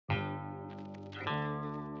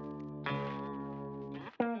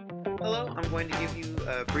Hello, I'm going to give you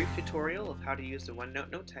a brief tutorial of how to use the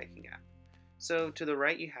OneNote note-taking app. So to the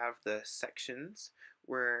right you have the sections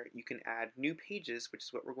where you can add new pages, which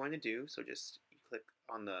is what we're going to do. So just you click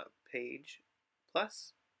on the page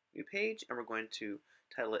plus new page, and we're going to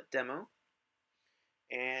title it demo.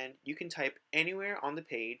 And you can type anywhere on the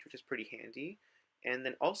page, which is pretty handy. And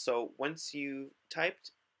then also, once you've typed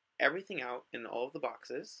everything out in all of the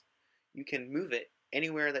boxes, you can move it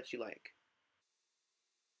anywhere that you like.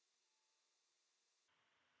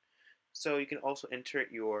 So you can also enter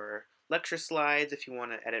your lecture slides if you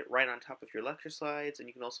want to edit right on top of your lecture slides, and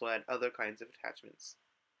you can also add other kinds of attachments.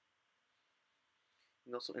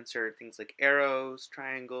 You can also insert things like arrows,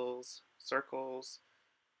 triangles, circles,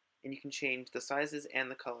 and you can change the sizes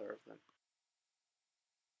and the color of them.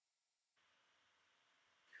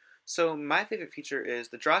 So my favorite feature is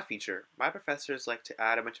the draw feature. My professors like to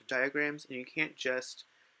add a bunch of diagrams, and you can't just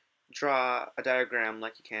draw a diagram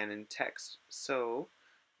like you can in text. So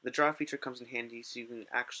the draw feature comes in handy so you can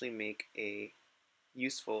actually make a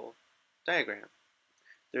useful diagram.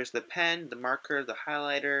 There's the pen, the marker, the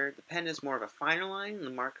highlighter. The pen is more of a finer line, and the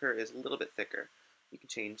marker is a little bit thicker. You can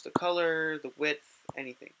change the color, the width,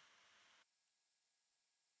 anything.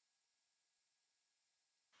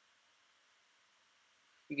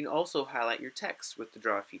 You can also highlight your text with the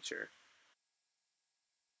draw feature.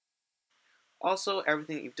 Also,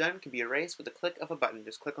 everything that you've done can be erased with a click of a button.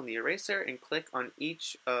 Just click on the eraser and click on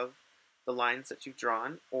each of the lines that you've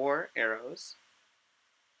drawn or arrows,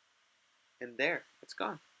 and there, it's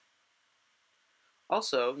gone.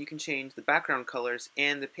 Also, you can change the background colors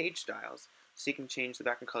and the page styles. So you can change the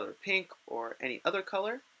background color pink or any other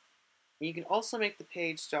color. And you can also make the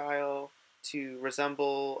page style to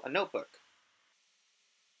resemble a notebook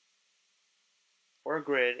or a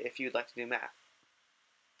grid if you'd like to do math.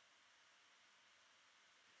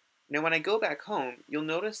 Now when I go back home, you'll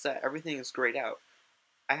notice that everything is grayed out.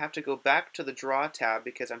 I have to go back to the Draw tab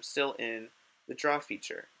because I'm still in the Draw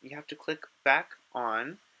feature. You have to click back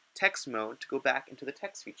on text mode to go back into the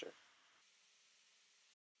text feature.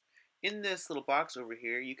 In this little box over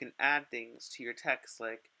here, you can add things to your text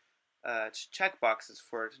like check boxes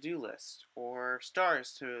for a to-do list or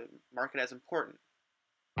stars to mark it as important.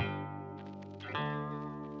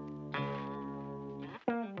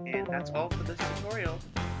 And that's all for this tutorial.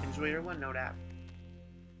 Enjoy your OneNote app.